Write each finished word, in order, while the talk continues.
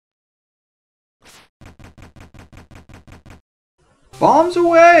Bombs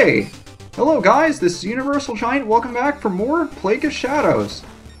away! Hello guys, this is UniversalGiant. Welcome back for more Plague of Shadows.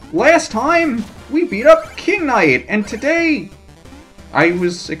 Last time, we beat up King Knight, and today, I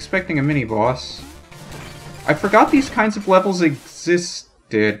was expecting a mini-boss. I forgot these kinds of levels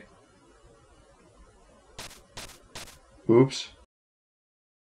existed. Oops.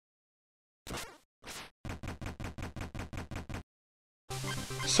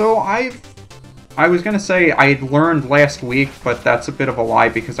 So I was gonna say I learned last week, but that's a bit of a lie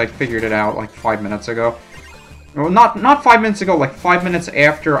because I figured it out like 5 minutes ago. Well, not 5 minutes ago, like 5 minutes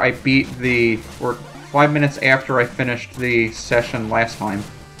after I beat or 5 minutes after I finished the session last time.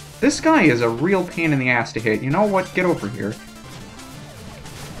 This guy is a real pain in the ass to hit. You know what? Get over here.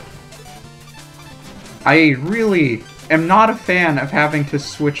 I really am not a fan of having to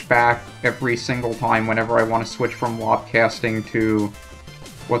switch back every single time whenever I want to switch from lob casting to...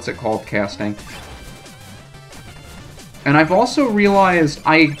 what's it called? Casting. And I've also realized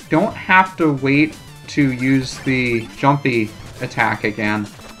I don't have to wait to use the jumpy attack again.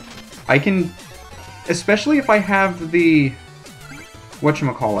 I can... especially if I have the...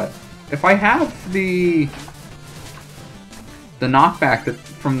 whatchamacallit. If I have the knockback that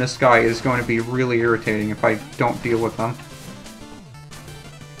from this guy is going to be really irritating if I don't deal with them.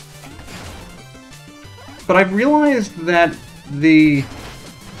 But I've realized that the...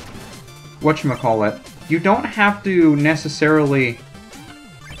 whatchamacallit, you don't have to necessarily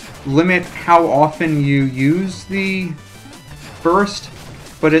limit how often you use the burst,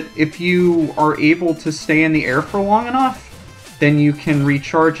 but if you are able to stay in the air for long enough, then you can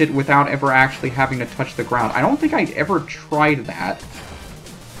recharge it without ever actually having to touch the ground. I don't think I'd ever tried that.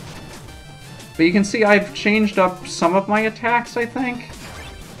 But you can see I've changed up some of my attacks, I think.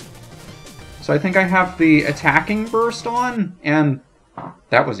 So I think I have the attacking burst on, and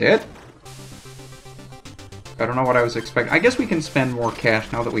that was it. I don't know what I was expecting. I guess we can spend more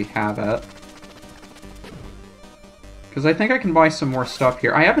cash now that we have it. Because I think I can buy some more stuff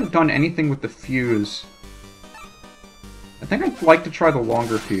here. I haven't done anything with the fuse. I think I'd like to try the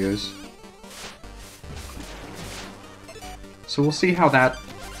longer fuse. So we'll see how that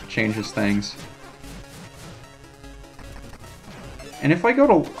changes things. And if I go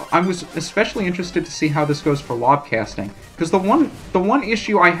to... I was especially interested to see how this goes for lob casting. Because the one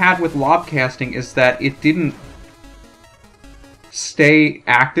issue I had with lob casting is that it didn't stay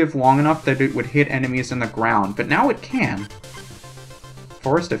active long enough that it would hit enemies in the ground. But now it can.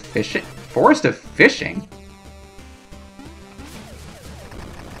 Forest of Fishing? Forest of Fishing?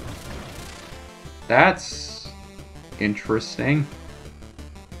 That's interesting.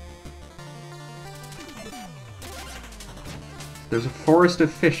 There's a Forest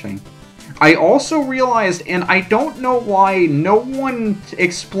of Fishing. I also realized, and I don't know why no one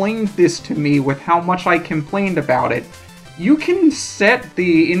explained this to me with how much I complained about it, you can set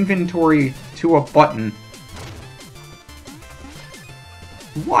the inventory to a button.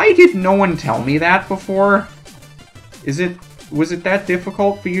 Why did no one tell me that before? Was it that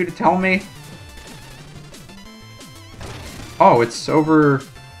difficult for you to tell me? Oh, it's over...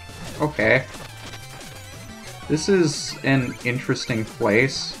 okay. This is an interesting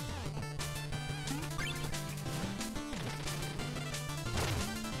place.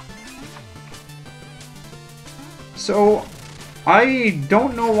 So, I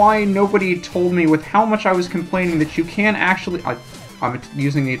don't know why nobody told me with how much I was complaining that you can actually... I'm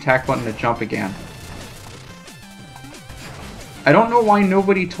using the attack button to jump again. I don't know why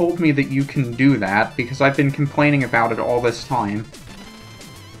nobody told me that you can do that, because I've been complaining about it all this time.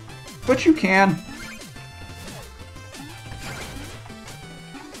 But you can.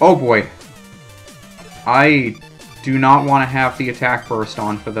 Oh boy. I do not want to have the attack burst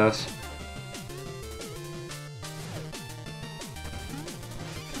on for this.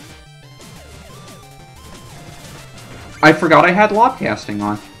 I forgot I had lob casting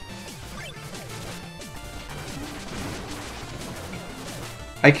on.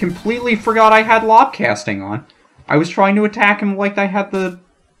 I completely forgot I had lob casting on. I was trying to attack him like I had the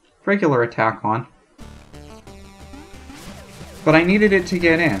regular attack on. But I needed it to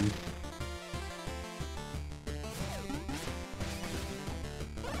get in.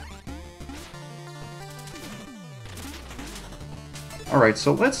 Alright,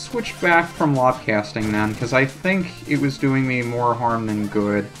 so let's switch back from lob casting then, because I think it was doing me more harm than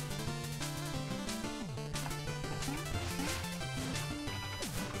good.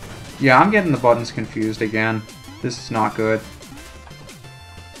 Yeah, I'm getting the buttons confused again. This is not good.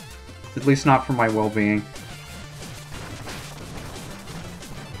 At least not for my well-being.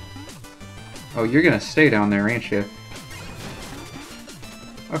 Oh, you're gonna stay down there, ain't you?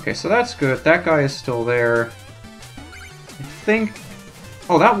 Okay, so that's good. That guy is still there. I think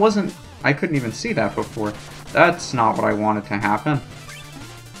Oh, that wasn't... I couldn't even see that before. That's not what I wanted to happen.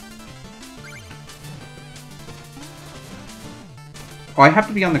 Oh, I have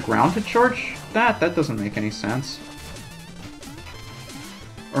to be on the ground to charge that? That doesn't make any sense.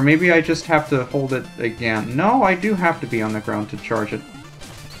 Or maybe I just have to hold it again. No, I do have to be on the ground to charge it.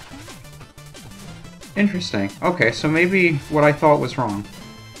 Interesting. Okay, so maybe what I thought was wrong.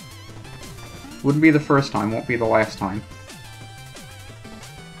 Wouldn't be the first time, won't be the last time.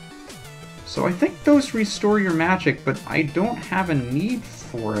 So I think those restore your magic, but I don't have a need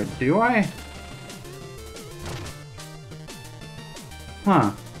for it, do I?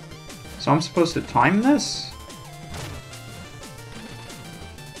 Huh. So I'm supposed to time this?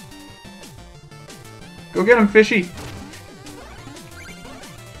 Go get him, fishy!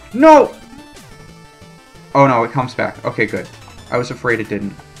 No! Oh no, it comes back. Okay, good. I was afraid it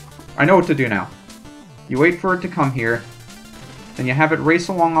didn't. I know what to do now. You wait for it to come here, then you have it race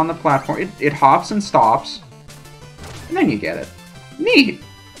along on the platform. It hops and stops, and then you get it. Neat!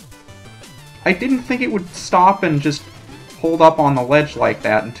 I didn't think it would stop and just hold up on the ledge like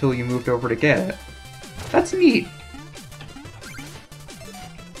that until you moved over to get it. That's neat!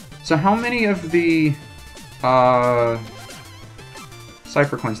 So how many of the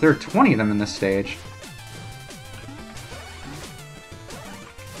Cypher Coins? There are 20 of them in this stage.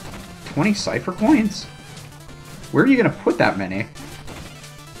 20 Cypher Coins? Where are you gonna put that many?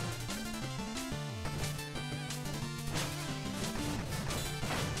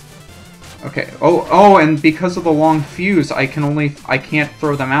 Okay. Oh, and because of the long fuse, I can't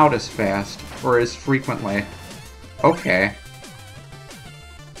throw them out as fast or as frequently. Okay.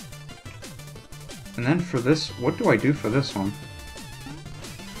 And then for this, what do I do for this one?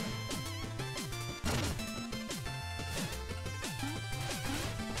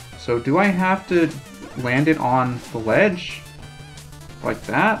 So do I have to land it on the ledge? Like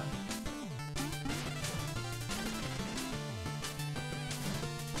that?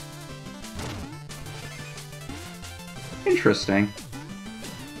 Interesting.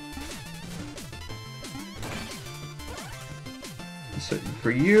 So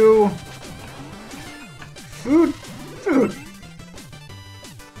for you... Food! Food!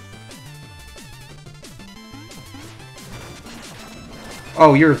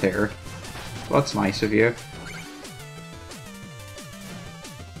 Oh, you're there. Well, that's nice of you.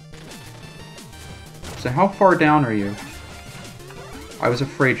 So how far down are you? I was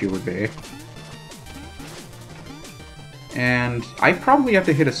afraid you would be. And I probably have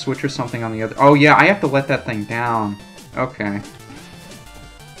to hit a switch or something on the other... Oh yeah, I have to let that thing down. Okay.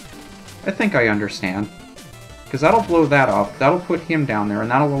 I think I understand. Because that'll blow that up, that'll put him down there,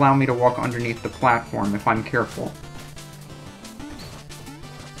 and that'll allow me to walk underneath the platform if I'm careful.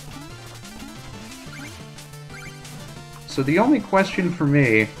 So the only question for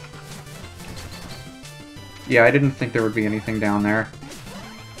me... Yeah, I didn't think there would be anything down there.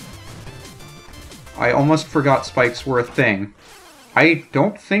 I almost forgot spikes were a thing. I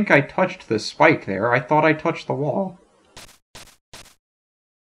don't think I touched the spike there. I thought I touched the wall.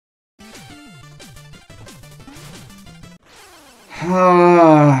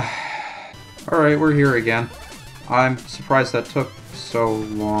 Alright, we're here again. I'm surprised that took so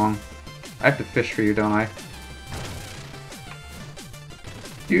long. I have to fish for you, don't I?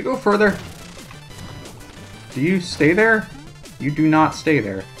 Do you go further? Do you stay there? You do not stay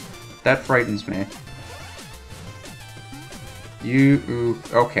there. That frightens me.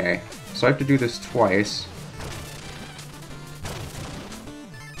 Okay. So I have to do this twice.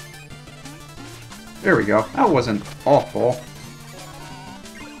 There we go. That wasn't awful.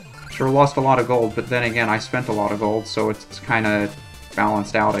 Sure lost a lot of gold, but then again, I spent a lot of gold, so it's kind of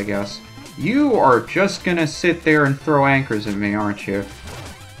balanced out, I guess. You are just gonna sit there and throw anchors at me, aren't you?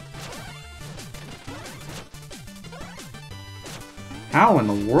 How in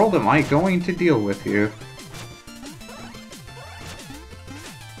the world am I going to deal with you?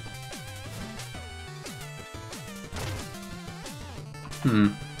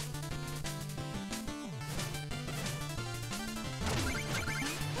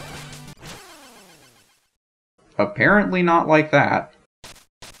 Apparently not like that.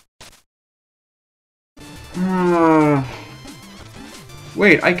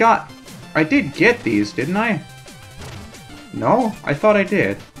 Wait, I did get these, didn't I? No? I thought I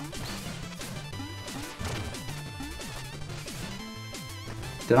did.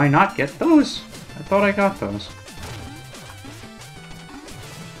 Did I not get those? I thought I got those.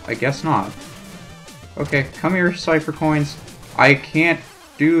 I guess not. Okay, come here, Cypher Coins. I can't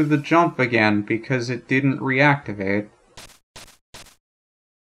do the jump again because it didn't reactivate.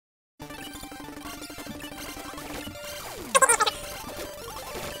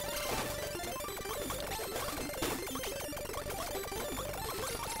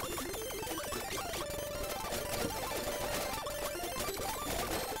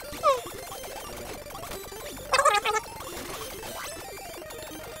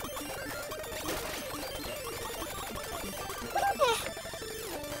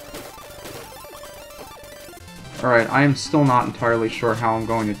 Alright, I am still not entirely sure how I'm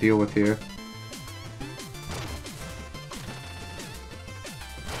going to deal with you.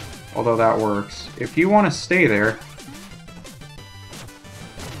 Although that works. If you want to stay there...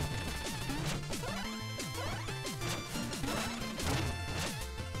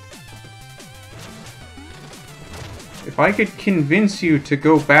 If I could convince you to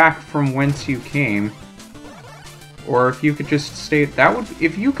go back from whence you came... Or if you could just stay...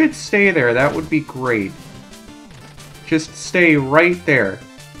 If you could stay there, that would be great. Just stay right there.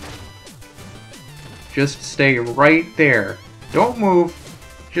 Just stay right there. Don't move.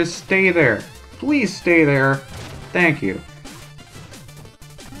 Just stay there. Please stay there. Thank you.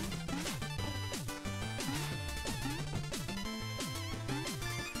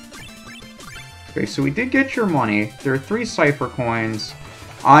 Okay, so we did get your money. There are 3 Cypher Coins.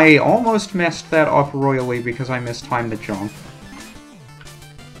 I almost messed that up royally because I mistimed the jump.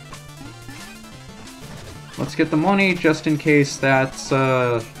 Let's get the money just in case that's,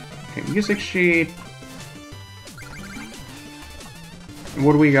 okay, music sheet.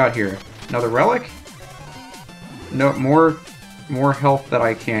 What do we got here? Another relic? No, more health that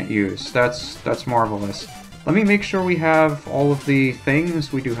I can't use. That's marvelous. Let me make sure we have all of the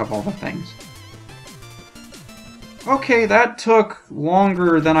things. We do have all the things. Okay, that took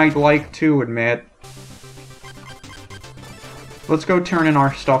longer than I'd like to admit. Let's go turn in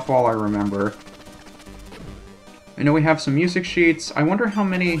our stuff while I remember. I know we have some music sheets. I wonder how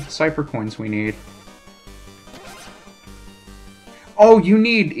many Cypher Coins we need. Oh, you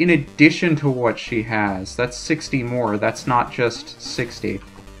need in addition to what she has. That's 60 more. That's not just 60.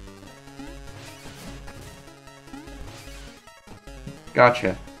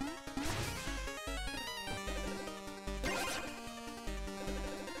 Gotcha.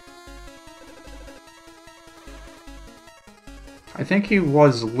 I think he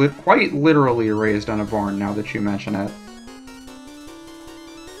was quite literally raised on a barn, now that you mention it.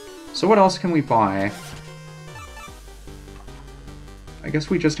 So what else can we buy? I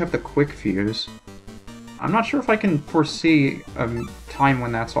guess we just have the quick fuse. I'm not sure if I can foresee a time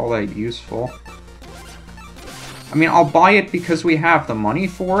when that's all that useful. I mean, I'll buy it because we have the money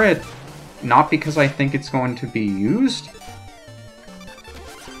for it, not because I think it's going to be used.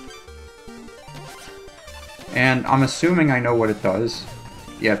 And I'm assuming I know what it does.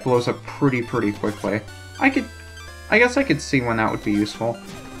 Yeah, it blows up pretty quickly. I guess I could see when that would be useful.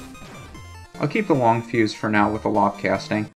 I'll keep the long fuse for now with the lock casting.